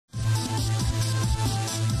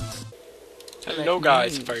Hello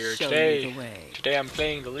guys, Zephhyre. Today I'm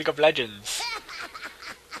playing the League of Legends.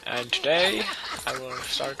 And today I will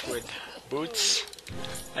start with boots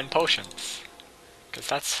and potions. Because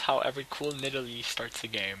that's how every cool Nidalee starts the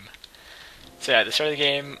game. So yeah, at the start of the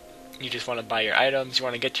game, you just want to buy your items, you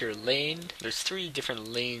want to get to your lane. There's 3 different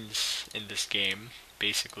lanes in this game,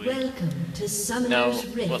 basically. Welcome to Now, Summoner's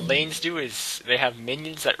Rift. what lanes do is they have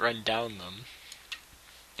minions that run down them.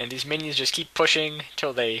 And these minions just keep pushing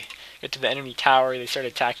till they get to the enemy tower, they start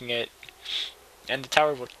attacking it, and the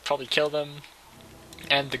tower will probably kill them.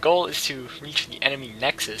 And the goal is to reach the enemy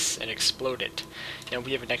nexus and explode it. Now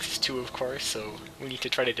we have a nexus 2 of course, so we need to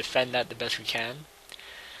try to defend that the best we can.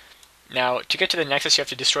 Now to get to the nexus you have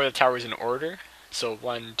to destroy the towers in order. So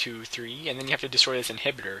 1, 2, 3, and then you have to destroy this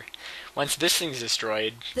inhibitor. Once this thing's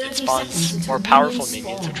destroyed, it spawns more powerful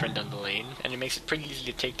minions which run down the lane, and it makes it pretty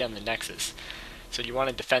easy to take down the nexus. So you want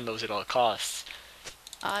to defend those at all costs.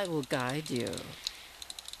 I will guide you.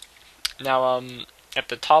 Now, at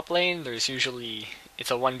the top lane, there's usually,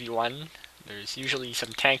 it's a 1v1. There's usually some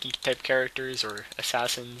tanky type characters or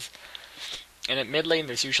assassins. And at mid lane,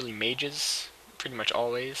 there's usually mages, pretty much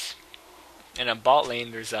always. And at bot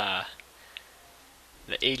lane, there's the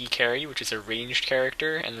AD carry, which is a ranged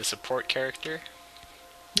character, and the support character.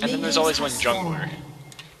 And then there's always one jungler,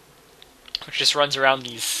 which just runs around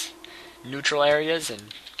these neutral areas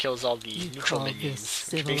and kills all the neutral minions,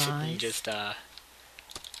 which basically just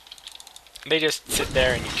they just sit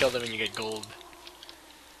there and you kill them and you get gold.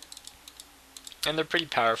 And they're pretty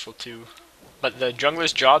powerful too. But the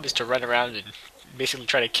jungler's job is to run around and basically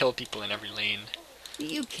try to kill people in every lane.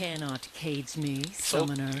 You cannot cage me, So,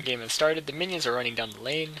 summoner. the game has started. The minions are running down the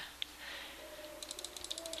lane.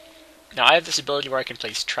 Now I have this ability where I can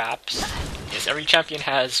place traps. Yes, every champion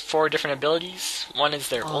has 4 different abilities. One is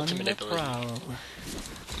their ultimate ability.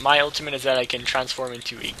 My ultimate is that I can transform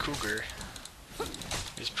into a cougar.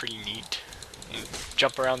 It's pretty neat. And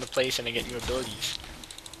jump around the place and I get new abilities.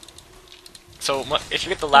 So if you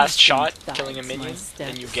get the last shot killing a minion,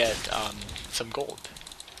 then you get some gold.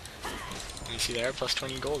 You see there, plus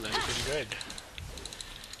 20 gold, that's pretty good.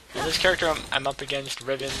 Now this character I'm up against,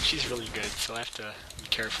 Riven, she's really good, so I have to be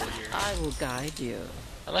careful here. I will guide you.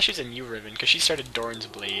 Unless she's a new Riven, because she started Dorn's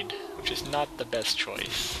Blade, which is not the best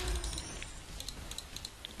choice.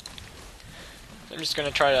 I'm just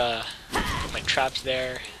gonna try to put my traps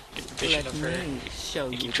there, get the vision of her,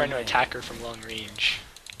 and keep trying to attack her from long range.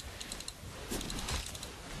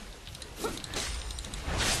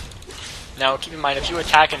 Now keep in mind, if you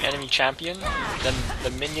attack an enemy champion, then the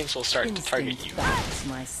minions will start to target you.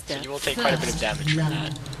 So you will take quite a bit of damage from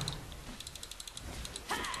that.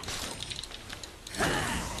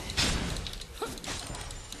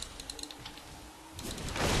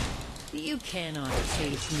 You cannot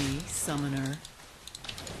cage me, summoner.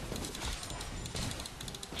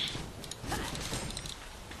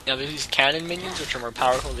 Now there's these cannon minions which are more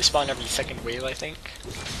powerful. They spawn every second wave, I think.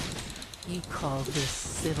 You call this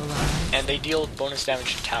civilized? And they deal bonus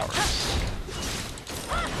damage to towers.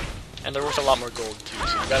 And they're worth a lot more gold too,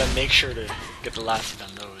 so you gotta make sure to get the last hit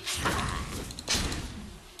on those.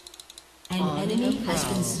 An enemy has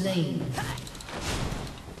been slain.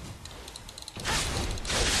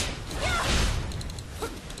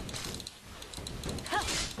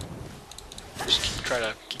 Just try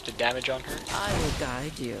to keep the damage on her. I will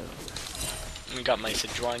guide you. And we got my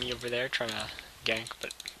Sejuani over there trying to gank,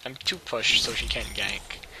 but I'm too pushed so she can't gank.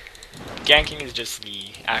 Ganking is just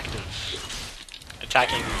the act of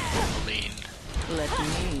attacking the lane. Let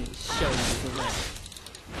me show you the way.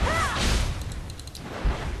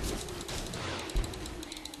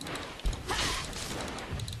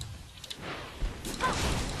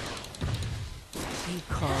 You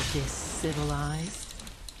call this civilized?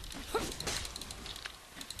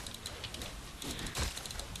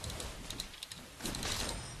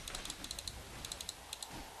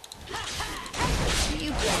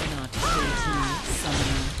 You cannot cage me,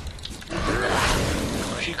 summoner.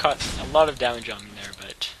 She caught a lot of damage on me there,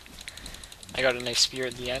 but I got a nice spear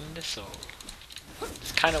at the end, so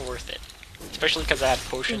it's kind of worth it. Especially because I have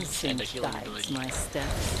potions and a healing ability. My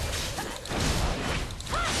steps.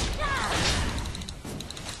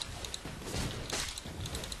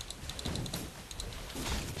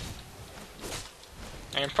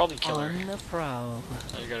 I can probably kill her. On the prowl.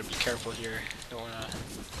 I gotta be careful here. Don't wanna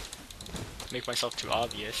make myself too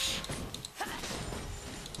obvious.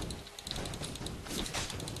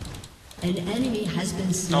 An enemy has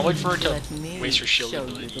been slain. I'll wait for her to Let me waste her shield show you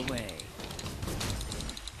ability. the way.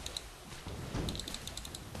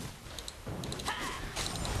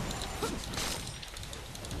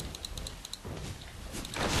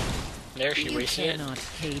 There, she You wasted it. cannot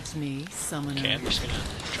cage me, summoner. Okay, I'm just gonna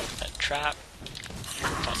drop that trap.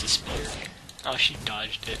 Toss a spear. Oh, she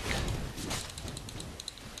dodged it.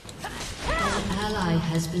 An ally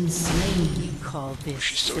has been slain. You call this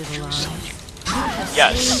She's so civilized? juicy. You have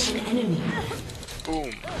Yes. slain an enemy.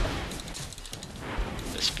 Boom.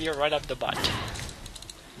 The spear right up the butt.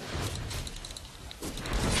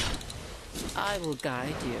 I will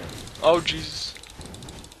guide you. Oh, Jesus.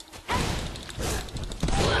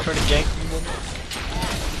 Trying to gank me, woman.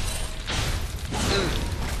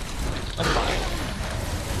 I'm fine.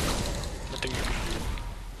 Nothing you can do.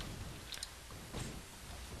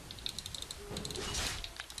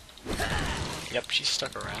 Yep, she's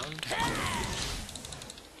stuck around.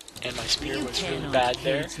 And my spear You was really cannot bad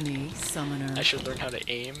there. cage me, summoner. I should learn how to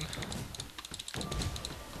aim.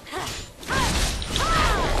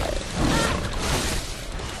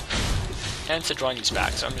 And Sedroni's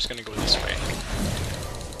back, so I'm just gonna go this way.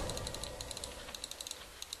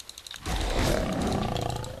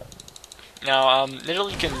 Now,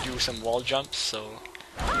 Nidalee can do some wall jumps, so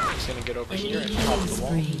I'm just gonna get over here and hop the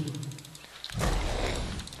wall.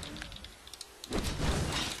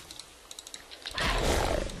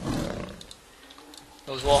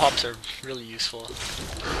 Those wall hops are really useful.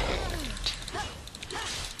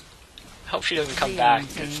 I hope she doesn't come back,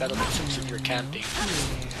 because that'll be some severe camping.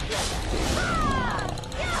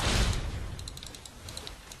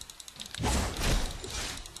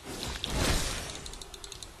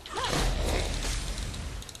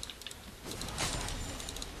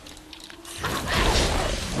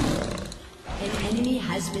 An enemy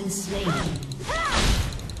has been slain. An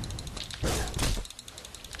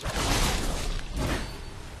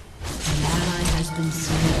ally has been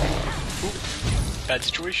slain. Bad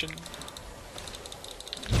situation.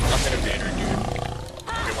 I'm gonna ban her, dude.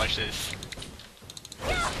 Okay, watch this.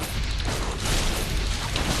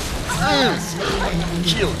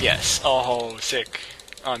 Heal, yes. Oh, sick.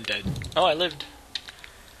 Oh, I'm dead. Oh, I lived.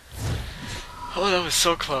 Oh, that was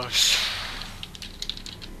so close.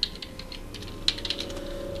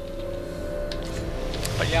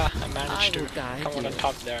 But yeah, I managed to come on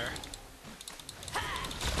top there.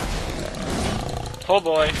 Oh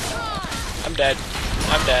boy. I'm dead.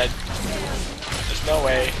 I'm dead. There's no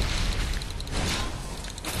way.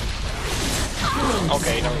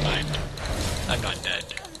 Okay, never mind. I'm not dead.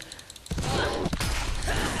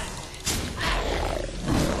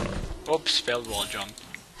 Oops, failed wall jump.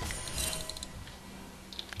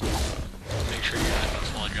 Make sure you have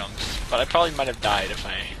those wall jumps. But I probably might have died if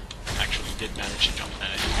I actually did manage to jump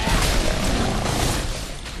that.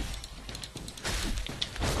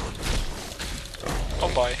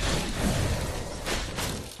 Oh boy.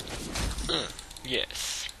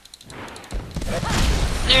 Yes.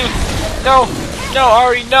 No! No,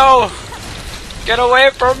 Ari, no! Get away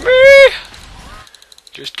from me!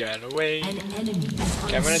 Just get away. An enemy is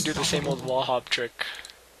Okay, I'm gonna do the same old unstoppable. wall hop trick.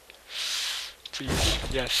 Please,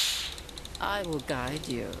 yes. I will guide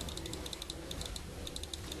you.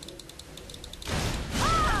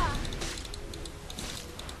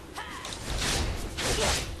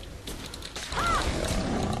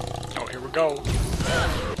 Oh, here we go. Nope.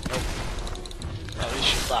 At least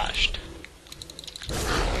she flashed.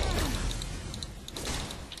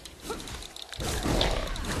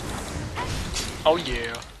 Oh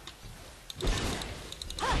yeah.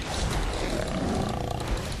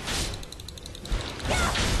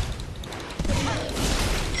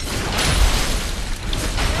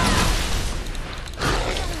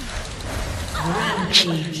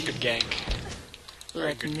 Rampage. Good gank. Very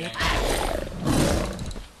Let good me gank.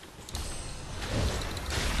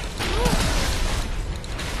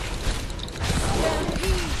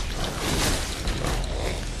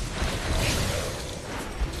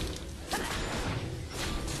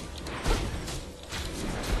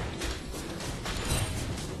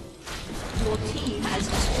 Your team has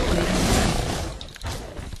destroyed.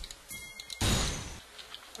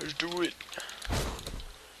 Let's do it.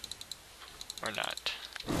 Or not.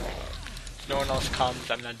 If no one else comes,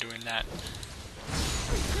 I'm not doing that.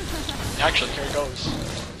 Actually, here it goes.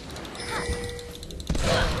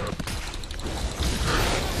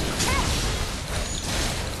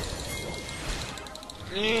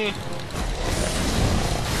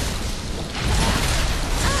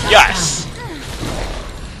 Yes!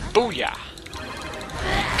 Booyah!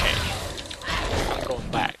 Okay. I'm going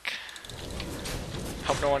back.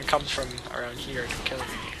 Hope no one comes from around here to kill me.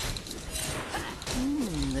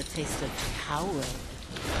 the taste of power.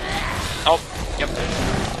 Oh, yep.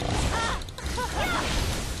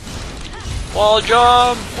 Wall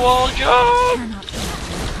jump! Wall jump!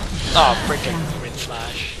 Oh, freaking wind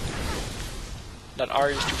slash. That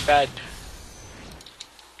R is too fed.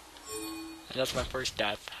 And that's my first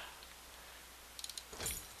death.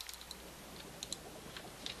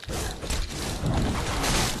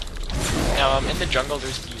 Now, in the jungle,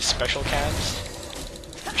 there's these special cans,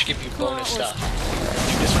 which give you bonus stuff.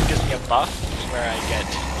 This one gives me a buff, where I get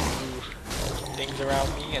blue things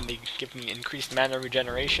around me, and they give me increased mana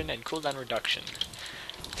regeneration and cooldown reduction.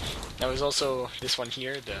 Now, there's also this one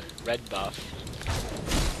here, the red buff.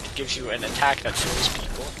 It gives you an attack that slows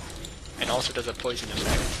people, and also does a poison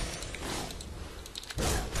effect.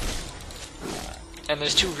 And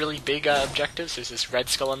there's two really big objectives. There's this red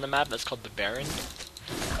skull on the map that's called the Baron.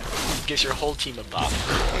 It gives your whole team a buff.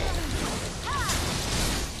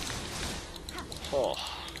 Oh.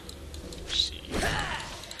 Let's see.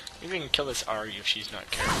 Maybe we can kill this Ari if she's not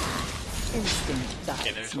careful. Instinct Okay,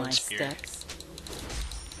 guides there's my one spear. steps.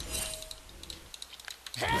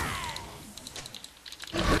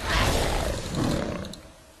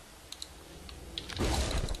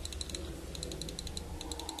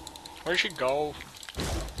 Where'd she go?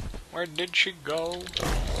 Where did she go?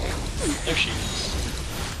 There she is.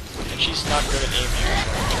 And she's not good at aiming.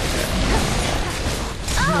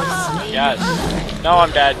 Yes. No,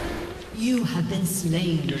 I'm dead. You have been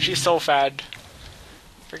slain. Dude, she's so fad.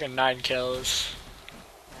 Freaking 9 kills.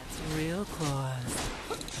 That's real claws.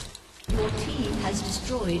 Your team has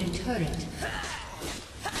destroyed a turret.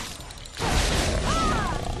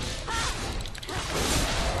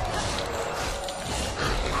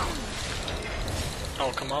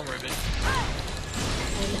 Oh, come on, Ribbon. An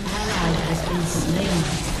ally has been slain.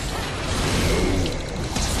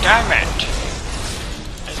 Damn it!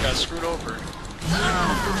 I just got screwed over. You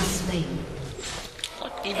have been slain.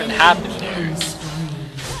 What even happened there? Killing spree.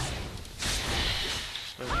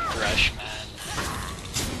 Thresh, man.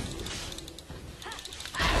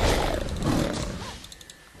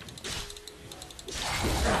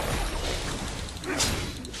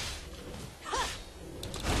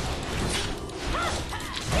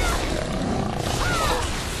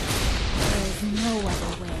 There's no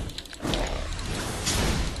other way.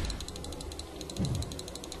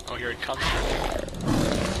 Oh, here it comes.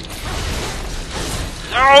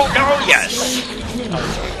 No, no, yes!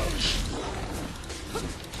 Oh, so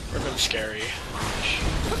close. Ribbon's scary.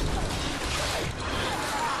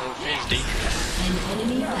 Oh, it's dangerous. An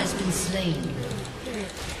enemy has been slain.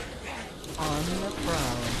 On the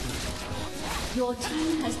prowl. Your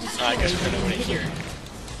team has I destroyed guess we're an gonna wait here.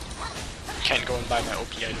 inhibitor. Can't go and buy my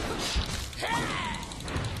OP items.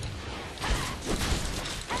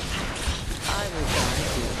 I will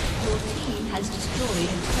guide you. Your team has destroyed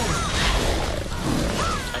a turret.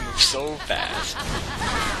 I move so fast.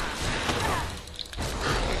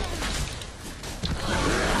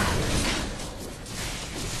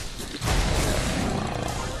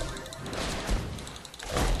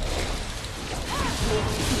 Your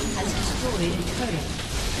team has destroyed a turret.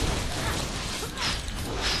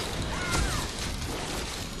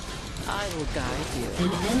 I will guide you.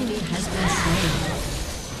 An enemy has been slain.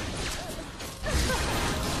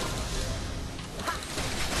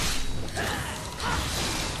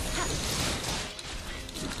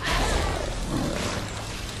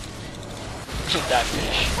 That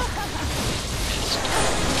fish. An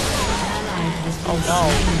ally has been Oh no.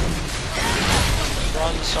 slain.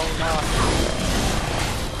 Run so now.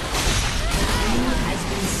 An enemy has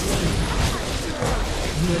been slain.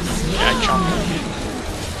 You have slain Yeah, I chomped an him.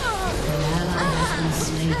 ally has been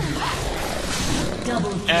slain.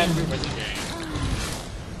 Double And we kill. win the game.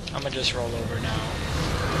 I'm gonna just roll over now.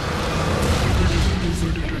 His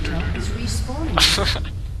inhibitor is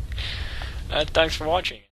respawning. Thanks for watching.